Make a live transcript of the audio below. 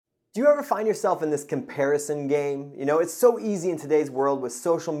Do you ever find yourself in this comparison game? You know, it's so easy in today's world with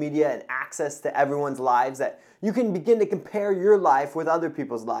social media and access to everyone's lives that you can begin to compare your life with other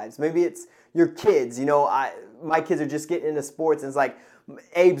people's lives. Maybe it's your kids. My kids are just getting into sports, and it's like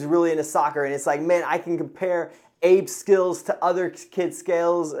Abe's really into soccer, and it's like, man, I can compare Abe's skills to other kids'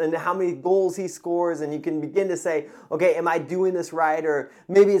 skills and how many goals he scores, and you can begin to say, okay, am I doing this right? Or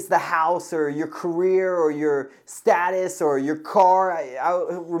maybe it's the house or your career or your status or your car. I'll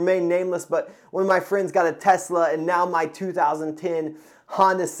remain nameless, but one of my friends got a Tesla, and now my 2010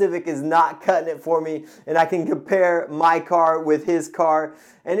 Honda Civic is not cutting it for me, and I can compare my car with his car.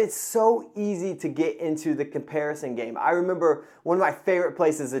 And it's so easy to get into the comparison game. I remember one of my favorite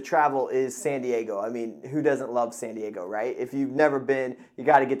places to travel is San Diego. I mean, who doesn't love San Diego, right? If you've never been, you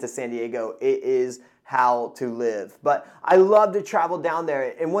got to get to San Diego. It is how to live. But I love to travel down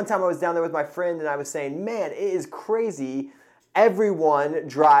there. And one time I was down there with my friend, and I was saying, man, it is crazy. Everyone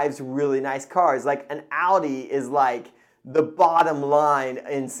drives really nice cars. Like an Audi is like the bottom line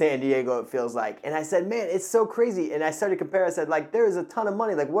in San Diego, it feels like. And I said, man, it's so crazy. And I started to compare. I said, like, there's a ton of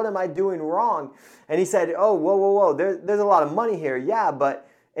money. Like, what am I doing wrong? And he said, oh, whoa. There's a lot of money here. Yeah, but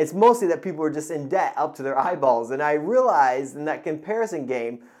it's mostly that people are just in debt up to their eyeballs. And I realized in that comparison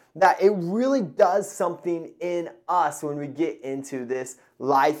game that it really does something in us when we get into this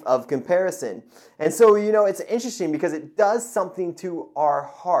life of comparison. And so, it's interesting because it does something to our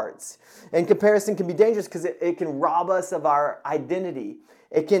hearts. And comparison can be dangerous because it can rob us of our identity.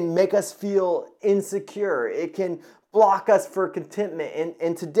 It can make us feel insecure. It can block us for contentment.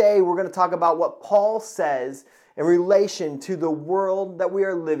 And today we're going to talk about what Paul says in relation to the world that we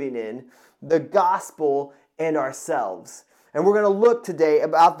are living in, the gospel, and ourselves. And we're going to look today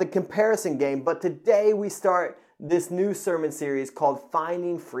about the comparison game, but today we start this new sermon series called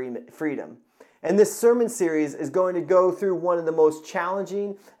Finding Freedom. And this sermon series is going to go through one of the most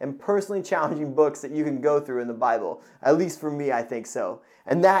challenging and personally challenging books that you can go through in the Bible. At least for me, I think so.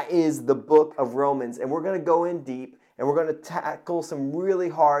 And that is the book of Romans. And we're going to go in deep, and we're going to tackle some really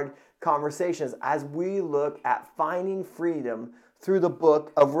hard conversations as we look at finding freedom through the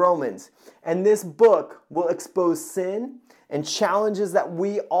book of Romans. And this book will expose sin and challenges that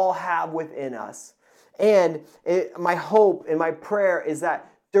we all have within us. And my hope and my prayer is that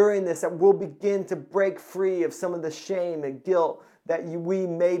during this, that we'll begin to break free of some of the shame and guilt that we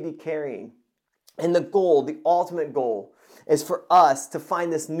may be carrying. And the ultimate goal, is for us to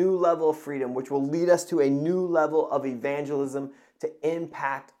find this new level of freedom, which will lead us to a new level of evangelism to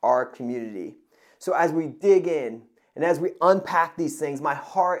impact our community. So as we dig in, and as we unpack these things, my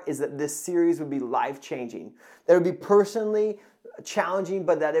heart is that this series would be life-changing. That it would be personally challenging,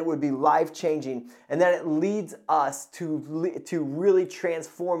 but that it would be life-changing, and that it leads us to really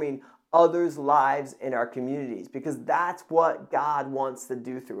transforming others' lives in our communities, because that's what God wants to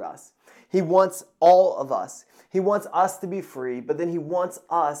do through us. He wants all of us. He wants us to be free, but then He wants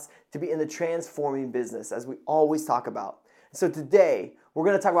us to be in the transforming business, as we always talk about. So today, we're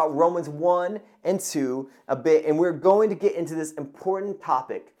going to talk about Romans 1 and 2 a bit, and we're going to get into this important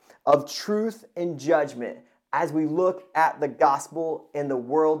topic of truth and judgment as we look at the gospel and the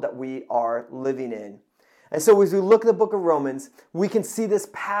world that we are living in. And so as we look at the book of Romans, we can see this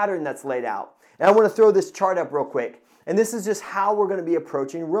pattern that's laid out. And I want to throw this chart up real quick. And this is just how we're going to be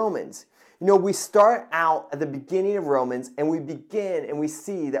approaching Romans. We start out at the beginning of Romans, and we begin and we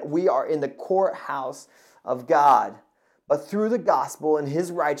see that we are in the courthouse of God. But through the gospel and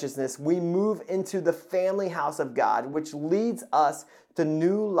His righteousness, we move into the family house of God, which leads us to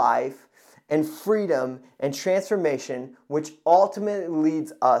new life and freedom and transformation, which ultimately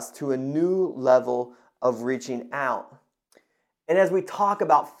leads us to a new level of reaching out. And as we talk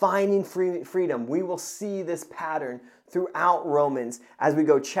about finding freedom, we will see this pattern throughout Romans as we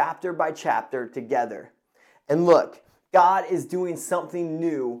go chapter by chapter together. And look, God is doing something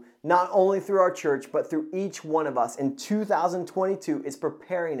new, not only through our church, but through each one of us. In 2022, is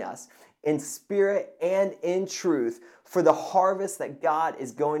preparing us in spirit and in truth for the harvest that God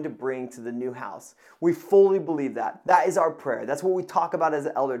is going to bring to the new house. We fully believe that. That is our prayer. That's what we talk about as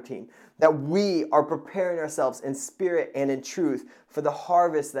an elder team, that we are preparing ourselves in spirit and in truth for the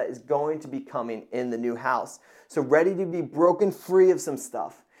harvest that is going to be coming in the new house. So ready to be broken free of some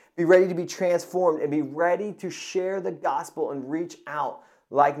stuff. Be ready to be transformed and be ready to share the gospel and reach out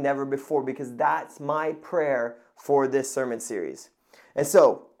like never before, because that's my prayer for this sermon series. And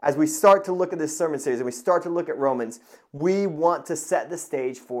so, as we start to look at this sermon series and we start to look at Romans, we want to set the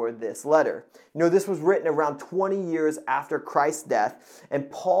stage for this letter. This was written around 20 years after Christ's death,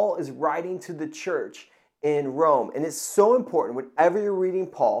 and Paul is writing to the church in Rome. And it's so important whenever you're reading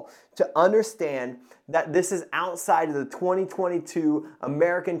Paul to understand that this is outside of the 2022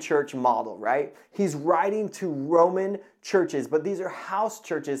 American church model, right? He's writing to Roman churches, but these are house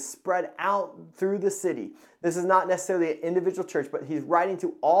churches spread out through the city. This is not necessarily an individual church, but he's writing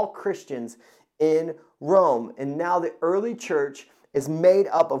to all Christians in Rome. And now the early church is made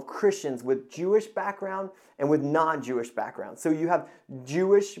up of Christians with Jewish background and with non-Jewish background. So you have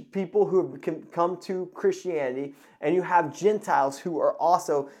Jewish people who have come to Christianity, and you have Gentiles who are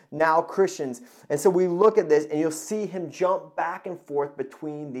also now Christians. And so we look at this, and you'll see him jump back and forth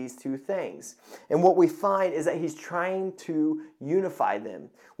between these two things. And what we find is that he's trying to unify them.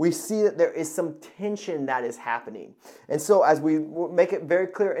 We see that there is some tension that is happening. And so as we make it very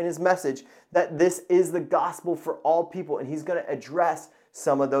clear in his message that this is the gospel for all people, and he's going to address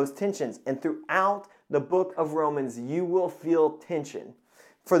some of those tensions. And throughout the book of Romans, you will feel tension.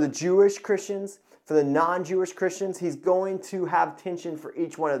 For the Jewish Christians, for the non-Jewish Christians, he's going to have tension for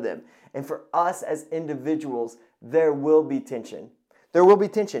each one of them. And for us as individuals, there will be tension. There will be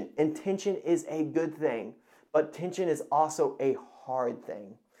tension. And tension is a good thing. But tension is also a hard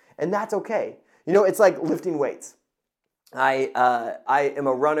thing. And that's okay. You know, it's like lifting weights. I am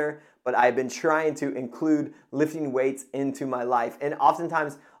a runner, but I've been trying to include lifting weights into my life. And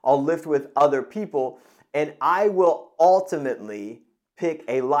oftentimes I'll lift with other people, and I will ultimately pick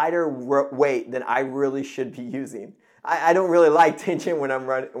a lighter weight than I really should be using. I don't really like tension when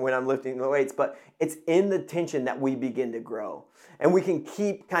I'm lifting the weights, but it's in the tension that we begin to grow. And we can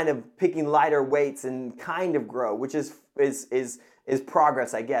keep kind of picking lighter weights and kind of grow, which is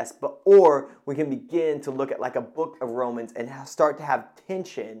progress, I guess. Or we can begin to look at like a book of Romans and start to have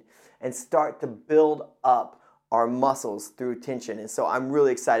tension and start to build up our muscles through tension. And so I'm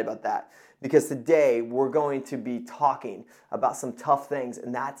really excited about that, because today we're going to be talking about some tough things,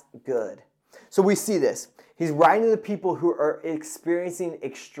 and that's good. So we see this. He's writing to the people who are experiencing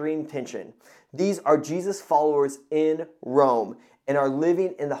extreme tension. These are Jesus followers in Rome and are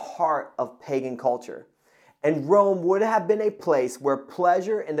living in the heart of pagan culture. And Rome would have been a place where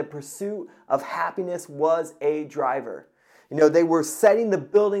pleasure and the pursuit of happiness was a driver. You know, they were setting the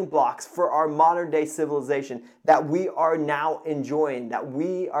building blocks for our modern day civilization that we are now enjoying, that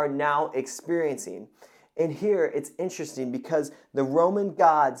we are now experiencing. And here it's interesting because the Roman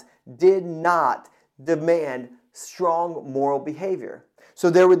gods did not demand strong moral behavior. So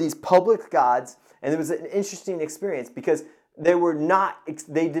there were these public gods, and it was an interesting experience because they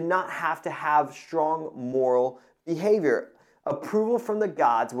did not have to have strong moral behavior. Approval from the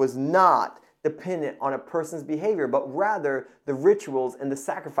gods was not dependent on a person's behavior, but rather the rituals and the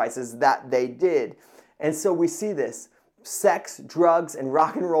sacrifices that they did. And so we see this. Sex, drugs, and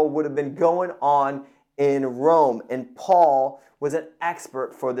rock and roll would have been going on in Rome. And Paul was an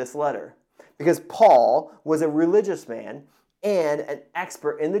expert for this letter, because Paul was a religious man and an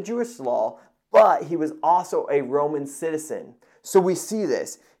expert in the Jewish law, but he was also a Roman citizen. So we see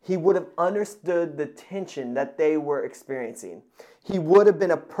this. He would have understood the tension that they were experiencing. He would have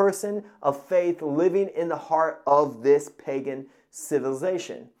been a person of faith living in the heart of this pagan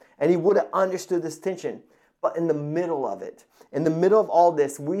civilization. And he would have understood this tension. But in the middle of it, in the middle of all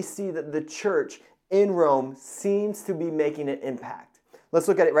this, we see that the church in Rome seems to be making an impact. Let's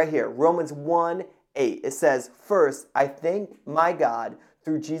look at it right here. Romans 1:8. It says, "First, I thank my God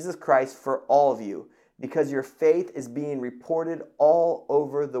through Jesus Christ for all of you, because your faith is being reported all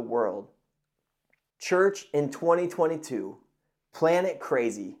over the world." Church in 2022, planet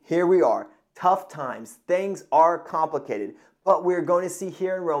crazy. Here we are, tough times. Things are complicated, but we're going to see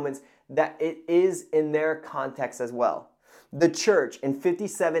here in Romans that it is in their context as well. The church in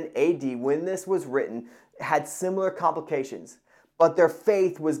 57 AD, when this was written, had similar complications, but their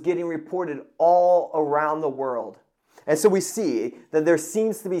faith was getting reported all around the world. And so we see that there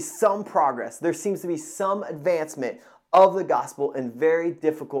seems to be some progress. There seems to be some advancement of the gospel in very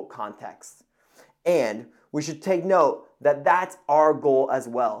difficult contexts. And we should take note that that's our goal as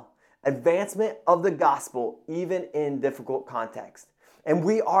well. Advancement of the gospel, even in difficult contexts. And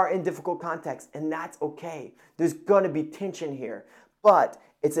we are in difficult contexts, and that's okay. There's going to be tension here. But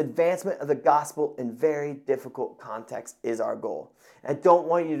it's advancement of the gospel in very difficult contexts is our goal. I don't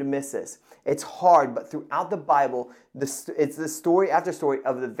want you to miss this. It's hard, but throughout the Bible, it's the story after story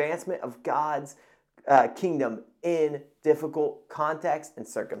of the advancement of God's kingdom in difficult contexts and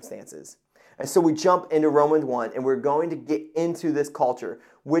circumstances. And so we jump into Romans 1, and we're going to get into this culture,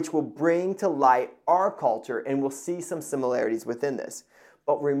 which will bring to light our culture, and we'll see some similarities within this.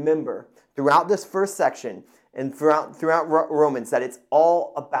 But remember, throughout this first section, and throughout Romans, that it's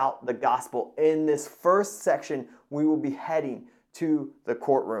all about the gospel. In this first section, we will be heading to the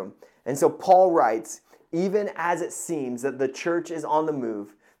courtroom. And so Paul writes, even as it seems that the church is on the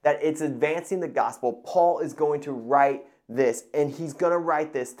move, that it's advancing the gospel, Paul is going to write this, and he's going to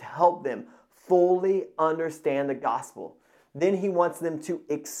write this to help them fully understand the gospel. Then he wants them to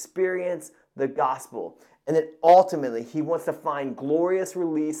experience the gospel. And then ultimately, he wants to find glorious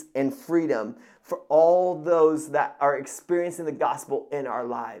release and freedom for all those that are experiencing the gospel in our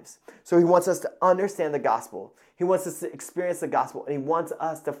lives. So he wants us to understand the gospel. He wants us to experience the gospel, and he wants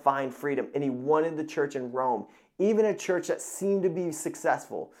us to find freedom. And he wanted the church in Rome, even a church that seemed to be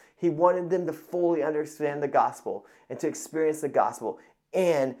successful, he wanted them to fully understand the gospel and to experience the gospel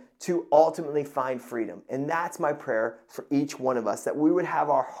and to ultimately find freedom. And that's my prayer for each one of us, that we would have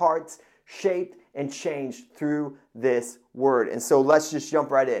our hearts shaped and changed through this word. And so let's just jump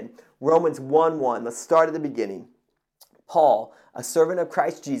right in. Romans 1:1, let's start at the beginning. Paul, a servant of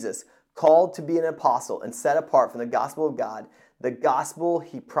Christ Jesus, called to be an apostle and set apart from the gospel of God, the gospel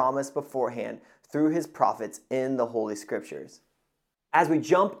he promised beforehand through his prophets in the Holy Scriptures. As we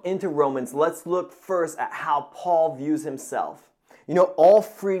jump into Romans, let's look first at how Paul views himself. You know, all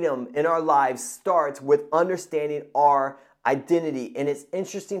freedom in our lives starts with understanding our identity. And it's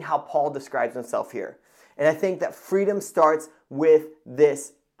interesting how Paul describes himself here. And I think that freedom starts with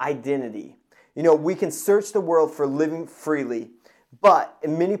this identity. You know, we can search the world for living freely, but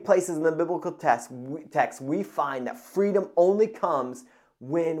in many places in the biblical text, we find that freedom only comes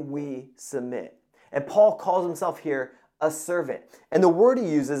when we submit. And Paul calls himself here a servant. And the word he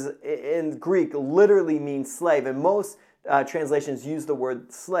uses in Greek literally means slave. And most translations use the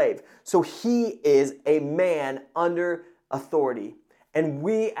word slave. So he is a man under authority. And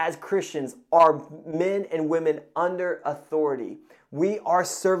we as Christians are men and women under authority. We are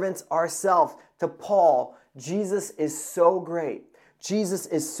servants ourselves. To Paul, Jesus is so great. Jesus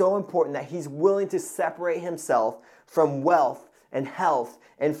is so important that he's willing to separate himself from wealth and health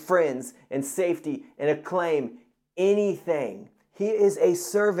and friends and safety and acclaim, anything. He is a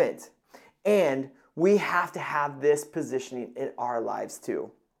servant. And we have to have this positioning in our lives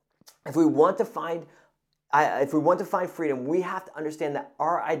too. If we want to find freedom, we have to understand that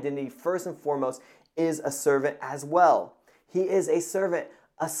our identity, first and foremost, is a servant as well. He is a servant,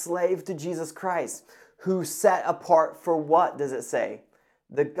 a slave to Jesus Christ, who set apart for what does it say?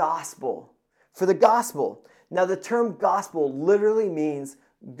 The gospel. For the gospel. Now, the term gospel literally means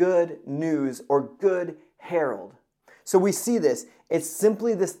good news or good herald. So we see this. It's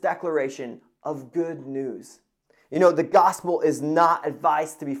simply this declaration of good news. You know, the gospel is not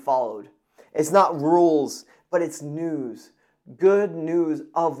advice to be followed. It's not rules, but it's news. Good news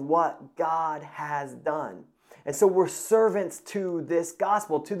of what God has done. And so we're servants to this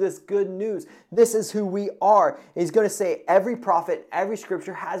gospel, to this good news. This is who we are. He's going to say every prophet, every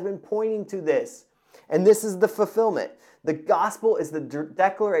scripture has been pointing to this. And this is the fulfillment. The gospel is the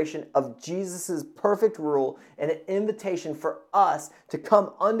declaration of Jesus' perfect rule and an invitation for us to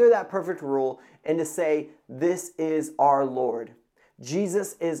come under that perfect rule and to say, this is our Lord.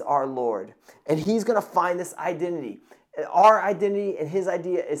 Jesus is our Lord. And he's going to find this identity. Our identity and his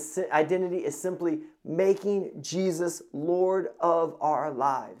identity is simply making Jesus Lord of our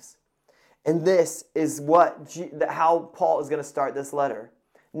lives. And this is how Paul is going to start this letter.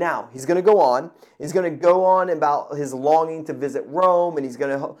 Now, he's going to go on. He's going to go on about his longing to visit Rome, and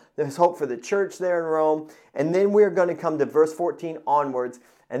there's hope for the church there in Rome. And then we're going to come to verse 14 onwards,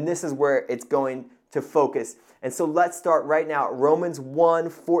 and this is where it's going to focus. And so let's start right now at Romans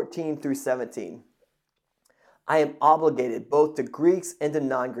 1:14 through 17. I am obligated both to Greeks and to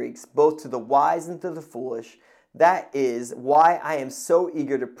non-Greeks, both to the wise and to the foolish. That is why I am so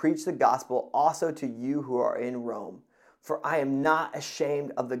eager to preach the gospel also to you who are in Rome. For I am not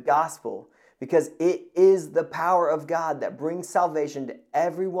ashamed of the gospel, because it is the power of God that brings salvation to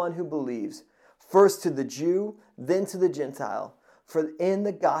everyone who believes, first to the Jew, then to the Gentile. For in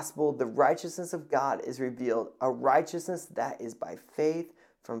the gospel, the righteousness of God is revealed, a righteousness that is by faith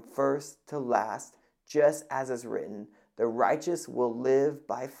from first to last, just as is written, the righteous will live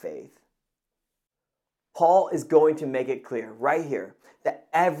by faith. Paul is going to make it clear right here that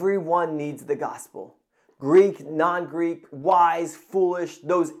everyone needs the gospel. Greek, non-Greek, wise, foolish,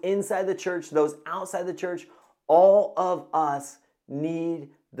 those inside the church, those outside the church, all of us need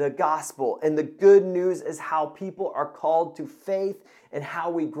the gospel. And the good news is how people are called to faith and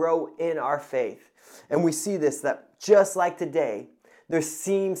how we grow in our faith. And we see this, that just like today, there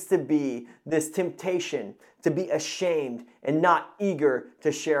seems to be this temptation to be ashamed and not eager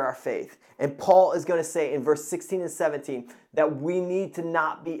to share our faith. And Paul is going to say in verse 16 and 17 that we need to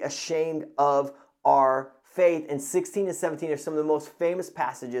not be ashamed of our faith. And 16 and 17 are some of the most famous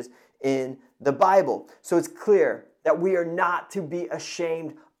passages in the Bible. So it's clear that we are not to be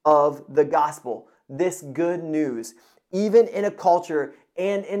ashamed of the gospel. this good news, even in a culture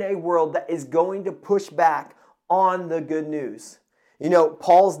and in a world that is going to push back on the good news. You know,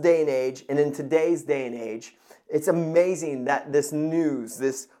 Paul's day and age, and in today's day and age, it's amazing that this news,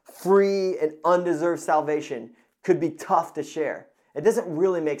 this free and undeserved salvation, could be tough to share. It doesn't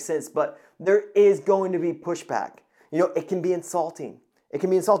really make sense, but there is going to be pushback. You know, it can be insulting. It can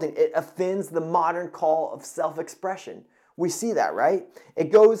be insulting. It offends the modern call of self-expression. We see that, right?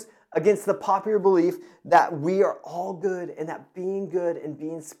 It goes against the popular belief that we are all good and that being good and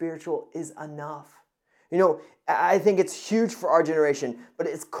being spiritual is enough. You know, I think it's huge for our generation, but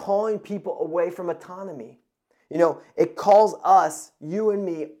it's calling people away from autonomy. You know, it calls us, you and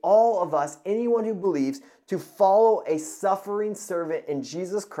me, all of us, anyone who believes, to follow a suffering servant in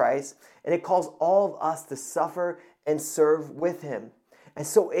Jesus Christ, and it calls all of us to suffer and serve with him. And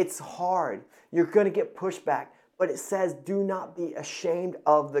so it's hard. You're going to get pushback, but it says, do not be ashamed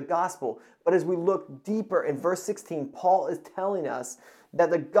of the gospel. But as we look deeper in verse 16, Paul is telling us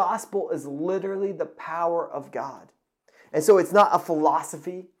that the gospel is literally the power of God. And so it's not a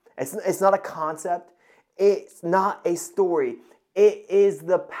philosophy. It's not a concept. It's not a story. It is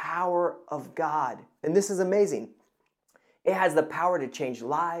the power of God. And this is amazing. It has the power to change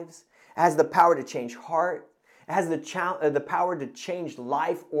lives. It has the power to change heart. It has the power to change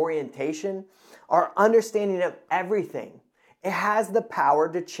life orientation, our understanding of everything. It has the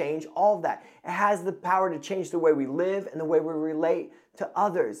power to change all of that. It has the power to change the way we live and the way we relate to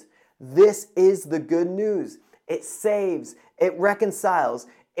others. This is the good news. It saves, it reconciles,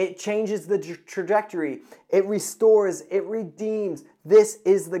 it changes the trajectory, it restores, it redeems. This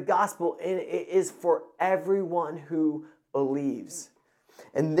is the gospel, and it is for everyone who believes.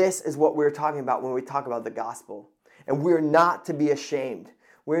 And this is what we're talking about when we talk about the gospel. And we're not to be ashamed.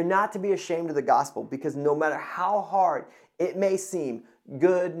 We're not to be ashamed of the gospel, because no matter how hard it may seem,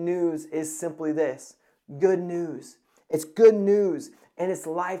 good news is simply this: good news. It's good news, and it's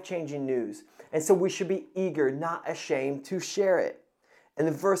life-changing news. And so we should be eager, not ashamed, to share it. And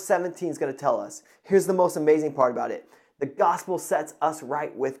then verse 17 is going to tell us, here's the most amazing part about it. The gospel sets us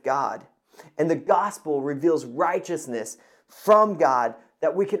right with God. And the gospel reveals righteousness from God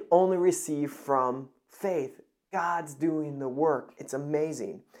that we can only receive from faith. God's doing the work. It's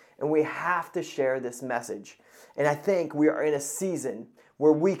amazing. And we have to share this message. And I think we are in a season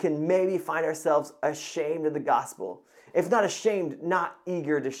where we can maybe find ourselves ashamed of the gospel. If not ashamed, not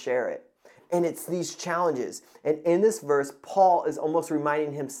eager to share it. And it's these challenges. And in this verse, Paul is almost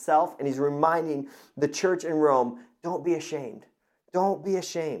reminding himself, and he's reminding the church in Rome, don't be ashamed. Don't be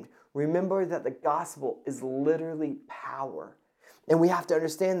ashamed. Remember that the gospel is literally power. And we have to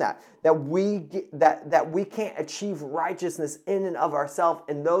understand that we can't achieve righteousness in and of ourselves,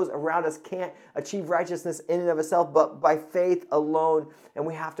 and those around us can't achieve righteousness in and of itself, but by faith alone. And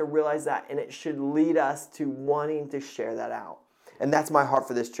we have to realize that, and it should lead us to wanting to share that out. And that's my heart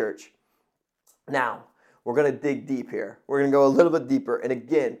for this church. Now, we're going to dig deep here. We're going to go a little bit deeper. And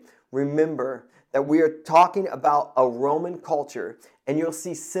again, remember that we are talking about a Roman culture, and you'll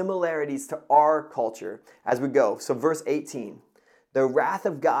see similarities to our culture as we go. So verse 18. The wrath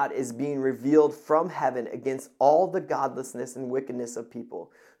of God is being revealed from heaven against all the godlessness and wickedness of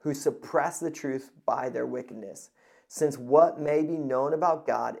people who suppress the truth by their wickedness, since what may be known about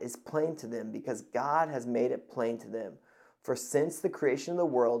God is plain to them because God has made it plain to them. For since the creation of the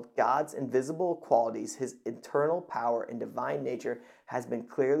world, God's invisible qualities, his eternal power and divine nature has been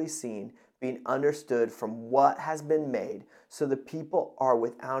clearly seen, being understood from what has been made, so the people are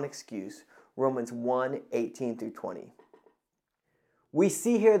without excuse. Romans 1:18 through 20. We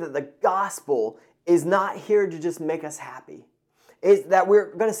see here that the gospel is not here to just make us happy. It's that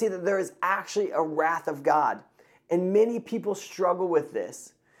we're going to see that there is actually a wrath of God. And many people struggle with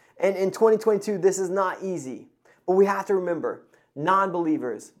this. And in 2022, this is not easy. But we have to remember,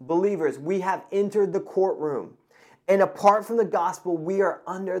 non-believers, believers, we have entered the courtroom. And apart from the gospel, we are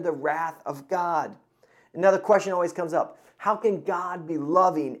under the wrath of God. Another question always comes up. How can God be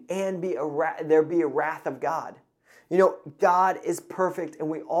loving and there be a wrath of God? You know, God is perfect and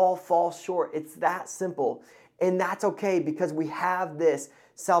we all fall short. It's that simple. And that's okay because we have this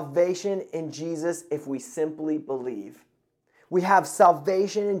salvation in Jesus if we simply believe. We have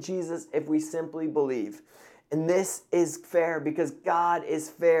salvation in Jesus if we simply believe. And this is fair because God is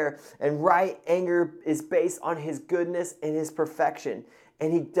fair, and right anger is based on his goodness and his perfection.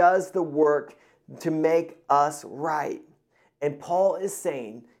 And he does the work to make us right. And Paul is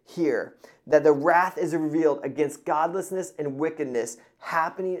saying here that the wrath is revealed against godlessness and wickedness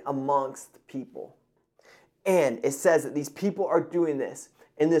happening amongst people. And it says that these people are doing this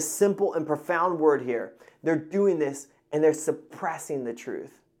in this simple and profound word here. They're doing this and they're suppressing the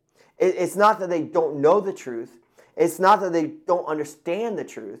truth. It's not that they don't know the truth. It's not that they don't understand the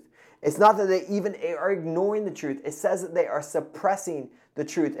truth. It's not that they even are ignoring the truth. It says that they are suppressing the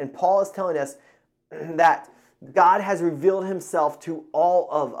truth. And Paul is telling us that God has revealed himself to all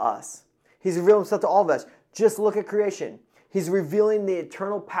of us. He's revealed himself to all of us. Just look at creation. He's revealing the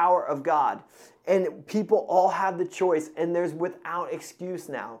eternal power of God. And people all have the choice, and there's without excuse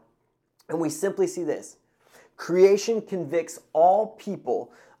now. And we simply see this. Creation convicts all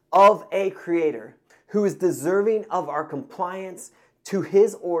people of a creator who is deserving of our compliance to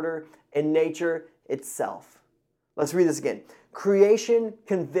his order and nature itself. Let's read this again. Creation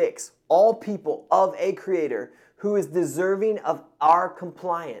convicts all people of a creator who is deserving of our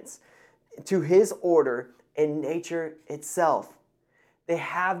compliance to his order and nature itself. They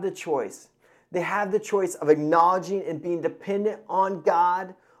have the choice. They have the choice of acknowledging and being dependent on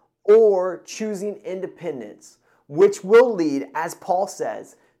God or choosing independence, which will lead, as Paul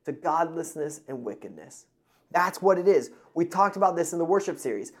says, to godlessness and wickedness. That's what it is. We talked about this in the worship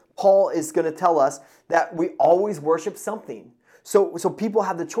series. Paul is going to tell us that we always worship something. So people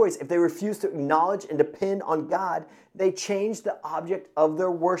have the choice. If they refuse to acknowledge and depend on God, they change the object of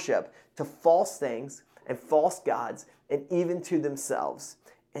their worship to false things and false gods and even to themselves.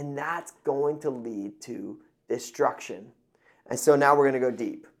 And that's going to lead to destruction. And so now we're going to go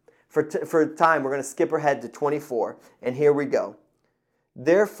deep. For time, we're going to skip ahead to 24. And here we go.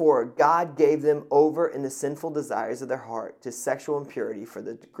 Therefore, God gave them over in the sinful desires of their heart to sexual impurity for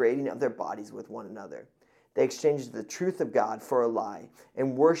the degrading of their bodies with one another. They exchanged the truth of God for a lie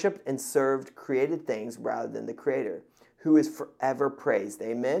and worshipped and served created things rather than the Creator, who is forever praised.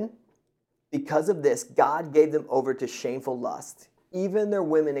 Amen? Because of this, God gave them over to shameful lust. Even their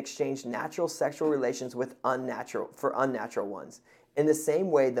women exchanged natural sexual relations with unnatural ones. In the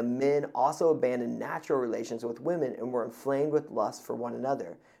same way, the men also abandoned natural relations with women and were inflamed with lust for one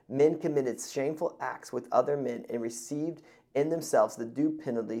another. Men committed shameful acts with other men and received in themselves the due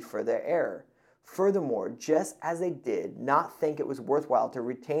penalty for their error. Furthermore, just as they did not think it was worthwhile to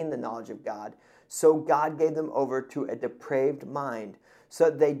retain the knowledge of God, so God gave them over to a depraved mind, so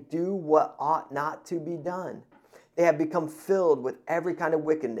that they do what ought not to be done. They have become filled with every kind of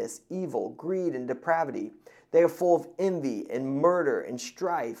wickedness, evil, greed, and depravity. They are full of envy and murder and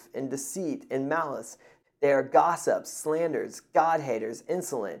strife and deceit and malice. They are gossips, slanderers, God-haters,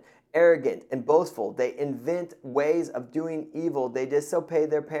 insolent, arrogant, and boastful. They invent ways of doing evil. They disobey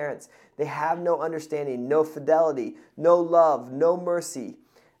their parents. They have no understanding, no fidelity, no love, no mercy.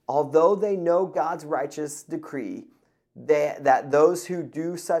 Although they know God's righteous decree that those who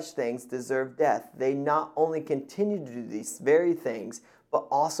do such things deserve death, they not only continue to do these very things, but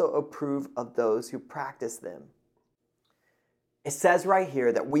also approve of those who practice them. It says right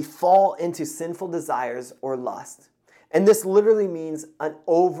here that we fall into sinful desires or lust. And this literally means an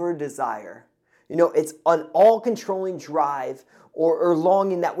over-desire. It's an all-controlling drive or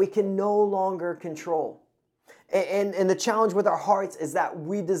longing that we can no longer control. And the challenge with our hearts is that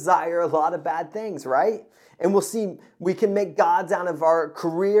we desire a lot of bad things, right? And we'll see, we can make gods out of our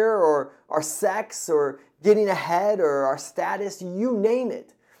career or our sex or getting ahead or our status, you name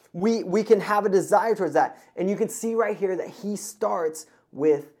it. We can have a desire towards that. And you can see right here that he starts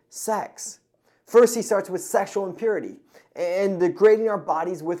with sex. First, he starts with sexual impurity and degrading our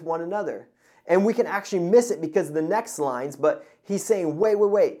bodies with one another. And we can actually miss it because of the next lines, but he's saying,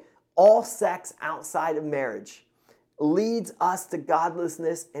 wait. All sex outside of marriage leads us to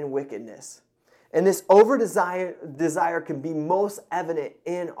godlessness and wickedness. And this desire can be most evident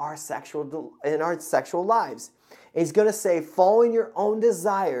in our sexual lives. And he's going to say following your own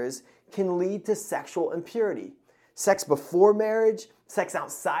desires can lead to sexual impurity. Sex before marriage, sex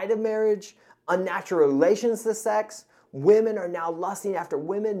outside of marriage, unnatural relations to sex. Women are now lusting after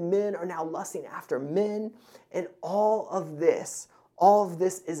women. Men are now lusting after men. And all of this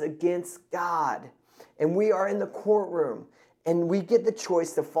is against God. And we are in the courtroom. And we get the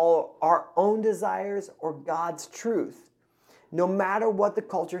choice to follow our own desires or God's truth. No matter what the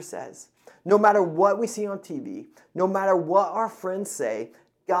culture says, no matter what we see on TV, no matter what our friends say,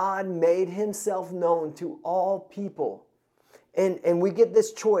 God made himself known to all people. And we get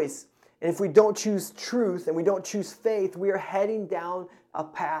this choice. And if we don't choose truth and we don't choose faith, we are heading down a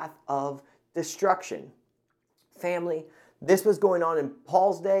path of destruction. Family, this was going on in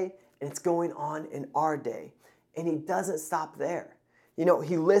Paul's day, and it's going on in our day. And he doesn't stop there. He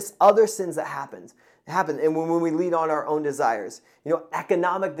lists other sins that happen. And when we lead on our own desires.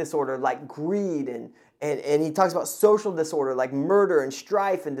 Economic disorder like greed and And he talks about social disorder like murder and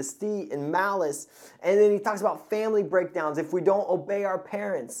strife and deceit and malice. And then he talks about family breakdowns if we don't obey our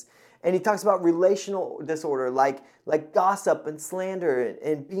parents. And he talks about relational disorder like gossip and slander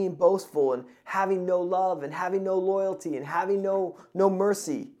and being boastful and having no love and having no loyalty and having no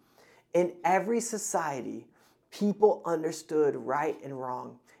mercy. In every society, people understood right and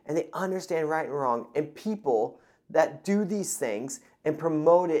wrong. And they understand right and wrong. And people that do these things and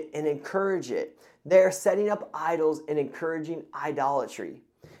promote it and encourage it, they're setting up idols and encouraging idolatry.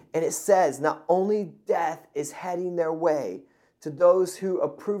 And it says not only death is heading their way to those who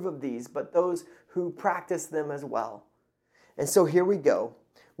approve of these, but those who practice them as well. And so here we go.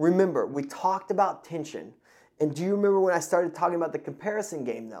 Remember, we talked about tension. And do you remember when I started talking about the comparison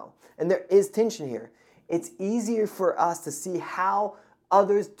game though? And there is tension here. It's easier for us to see how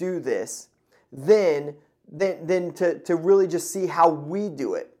others do this than to really just see how we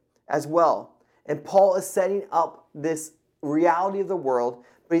do it as well. And Paul is setting up this reality of the world,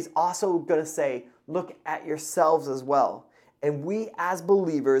 but he's also going to say, look at yourselves as well. And we as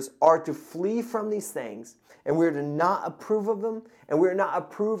believers are to flee from these things, and we're to not approve of them, and we're not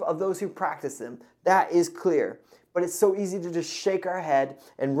approve of those who practice them. That is clear. But it's so easy to just shake our head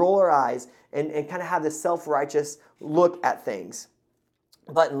and roll our eyes and kind of have this self-righteous look at things.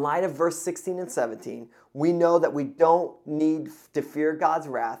 But in light of verse 16 and 17, we know that we don't need to fear God's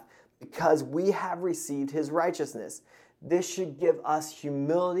wrath because we have received his righteousness. This should give us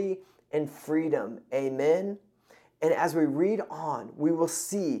humility and freedom. Amen? And as we read on, we will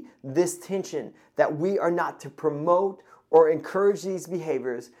see this tension that we are not to promote or encourage these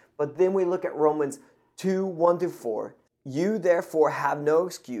behaviors. But then we look at Romans 2, 1-4. You therefore have no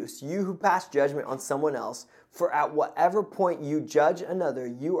excuse, you who pass judgment on someone else, for at whatever point you judge another,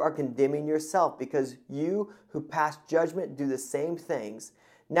 you are condemning yourself, because you who pass judgment do the same things.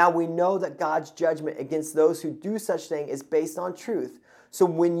 Now we know that God's judgment against those who do such things is based on truth. So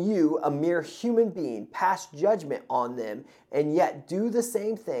when you, a mere human being, pass judgment on them and yet do the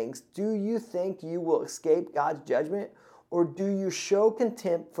same things, do you think you will escape God's judgment? Or do you show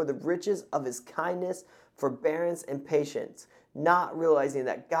contempt for the riches of his kindness, forbearance, and patience, not realizing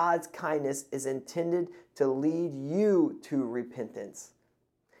that God's kindness is intended to lead you to repentance?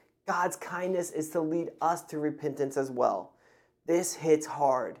 God's kindness is to lead us to repentance as well. This hits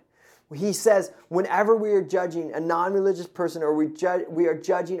hard. He says whenever we are judging a non-religious person or we are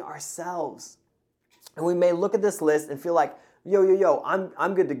judging ourselves. And we may look at this list and feel like, yo,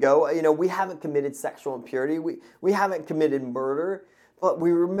 I'm good to go. We haven't committed sexual impurity. We haven't committed murder. But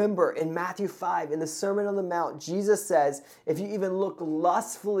we remember in Matthew 5, in the Sermon on the Mount, Jesus says, if you even look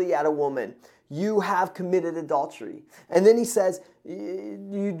lustfully at a woman, you have committed adultery. And then he says,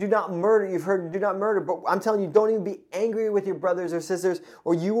 you do not murder. You've heard, do not murder. But I'm telling you, don't even be angry with your brothers or sisters,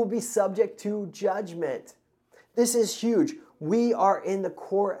 or you will be subject to judgment. This is huge. We are in the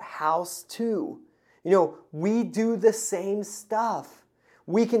courthouse too. We do the same stuff.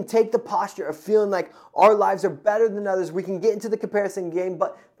 We can take the posture of feeling like our lives are better than others. We can get into the comparison game,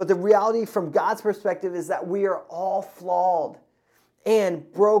 but the reality from God's perspective is that we are all flawed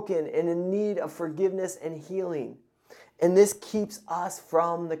and broken and in need of forgiveness and healing. And this keeps us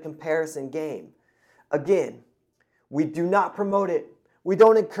from the comparison game. Again, we do not promote it. We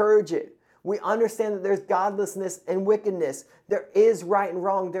don't encourage it. We understand that there's godlessness and wickedness. There is right and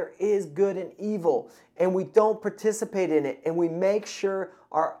wrong. There is good and evil. And we don't participate in it. And we make sure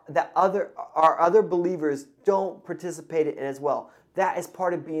our other believers don't participate in it as well. That is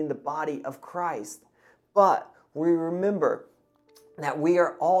part of being the body of Christ. But we remember that we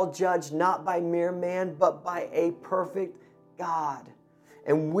are all judged not by mere man, but by a perfect God.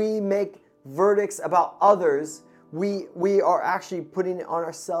 And we make verdicts about others. We are actually putting it on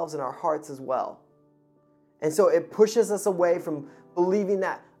ourselves and our hearts as well. And so it pushes us away from believing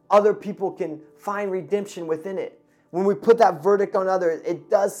that other people can find redemption within it. When we put that verdict on others, it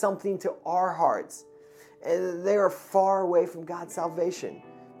does something to our hearts. And they are far away from God's salvation.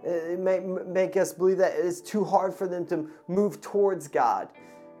 It may make us believe that it's too hard for them to move towards God.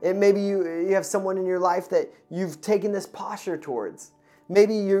 And maybe you have someone in your life that you've taken this posture towards.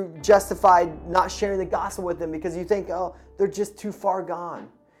 Maybe you're justified not sharing the gospel with them because you think, oh, they're just too far gone.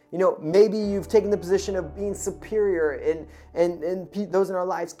 Maybe you've taken the position of being superior and those in our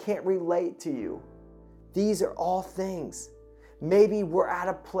lives can't relate to you. These are all things. Maybe we're at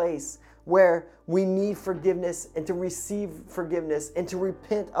a place where we need forgiveness and to receive forgiveness and to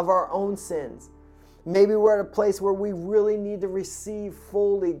repent of our own sins. Maybe we're at a place where we really need to receive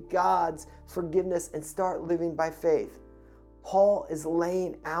fully God's forgiveness and start living by faith. Paul is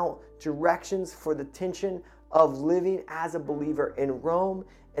laying out directions for the tension of living as a believer in Rome.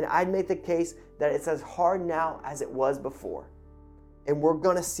 And I'd make the case that it's as hard now as it was before. And we're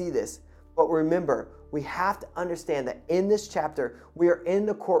going to see this. But remember, we have to understand that in this chapter, we are in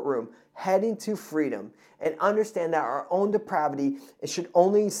the courtroom heading to freedom, and understand that our own depravity, it should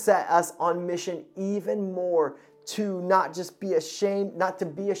only set us on mission even more to not just be ashamed, not to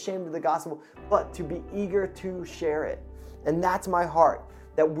be ashamed of the gospel, but to be eager to share it. And that's my heart,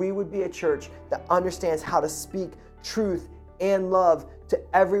 that we would be a church that understands how to speak truth and love to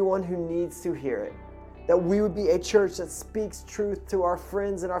everyone who needs to hear it. That we would be a church that speaks truth to our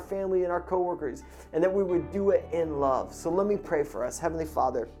friends and our family and our coworkers, and that we would do it in love. So let me pray for us. Heavenly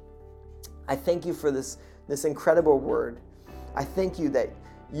Father, I thank you for this incredible word. I thank you that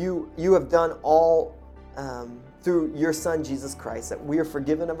you have done all through your Son, Jesus Christ, that we are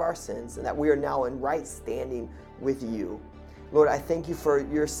forgiven of our sins and that we are now in right standing with you. Lord, I thank you for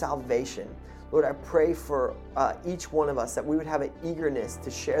your salvation. Lord, I pray for each one of us that we would have an eagerness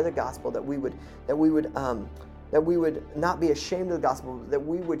to share the gospel, that we would not be ashamed of the gospel, that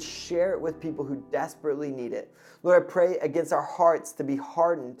we would share it with people who desperately need it. Lord, I pray against our hearts to be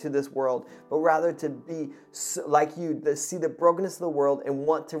hardened to this world, but rather to be like you, to see the brokenness of the world and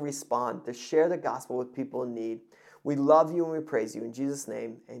want to respond, to share the gospel with people in need. We love you and we praise you. In Jesus'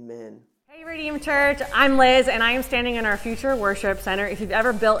 name, amen. Hey Redeem Church, I'm Liz and I am standing in our future worship center. If you've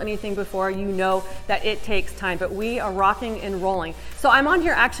ever built anything before, you know that it takes time, but we are rocking and rolling. So I'm on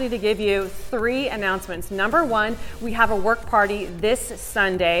here actually to give you 3 announcements. Number 1, we have a work party this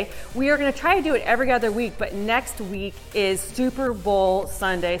Sunday. We are going to try to do it every other week, but next week is Super Bowl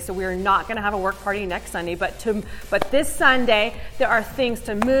Sunday, so we are not going to have a work party next Sunday, but this Sunday, there are things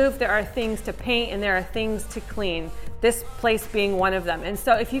to move, there are things to paint, and there are things to clean. This place being one of them. And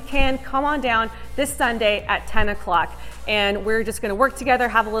so if you can, come on down this Sunday at 10 o'clock. And we're just gonna work together,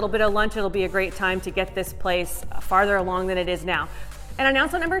 have a little bit of lunch. It'll be a great time to get this place farther along than it is now. And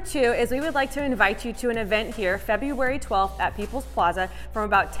announcement number 2 is we would like to invite you to an event here, February 12th at People's Plaza from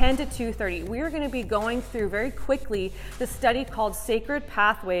about 10 to 2:30. We are going to be going through very quickly the study called Sacred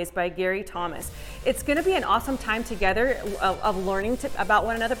Pathways by Gary Thomas. It's going to be an awesome time together of learning about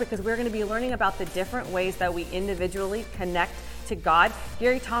one another, because we're going to be learning about the different ways that we individually connect to God.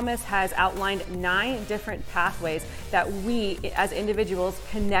 Gary Thomas has outlined 9 different pathways that we as individuals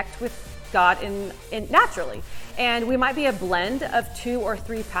connect with God in naturally. And we might be a blend of 2 or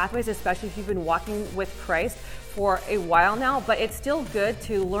 3 pathways, especially if you've been walking with Christ for a while now, but it's still good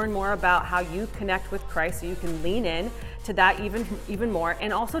to learn more about how you connect with Christ so you can lean in to that even more,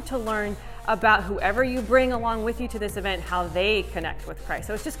 and also to learn about whoever you bring along with you to this event, how they connect with Christ.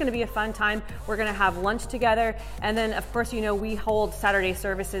 So it's just going to be a fun time. We're going to have lunch together, and then of course, you know, we hold Saturday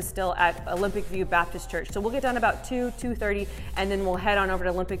services still at Olympic View Baptist Church. So we'll get done about 2:30, and then we'll head on over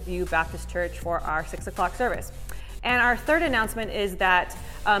to Olympic View Baptist Church for our 6 o'clock service. And our third announcement is that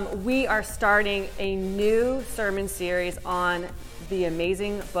we are starting a new sermon series on the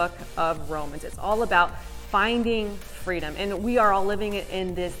amazing book of Romans. It's all about finding freedom, and we are all living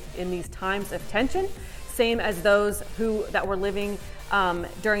in these times of tension, same as those that were living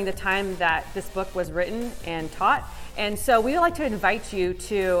during the time that this book was written and taught. And so we would like to invite you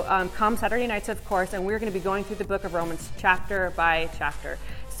to come Saturday nights, of course, and we're going to be going through the book of Romans chapter by chapter.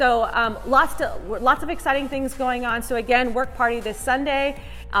 So lots of exciting things going on. So again, work party this Sunday,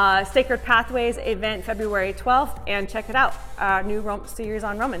 Sacred Pathways event February 12th, and check it out, our new series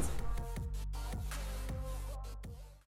on Romans.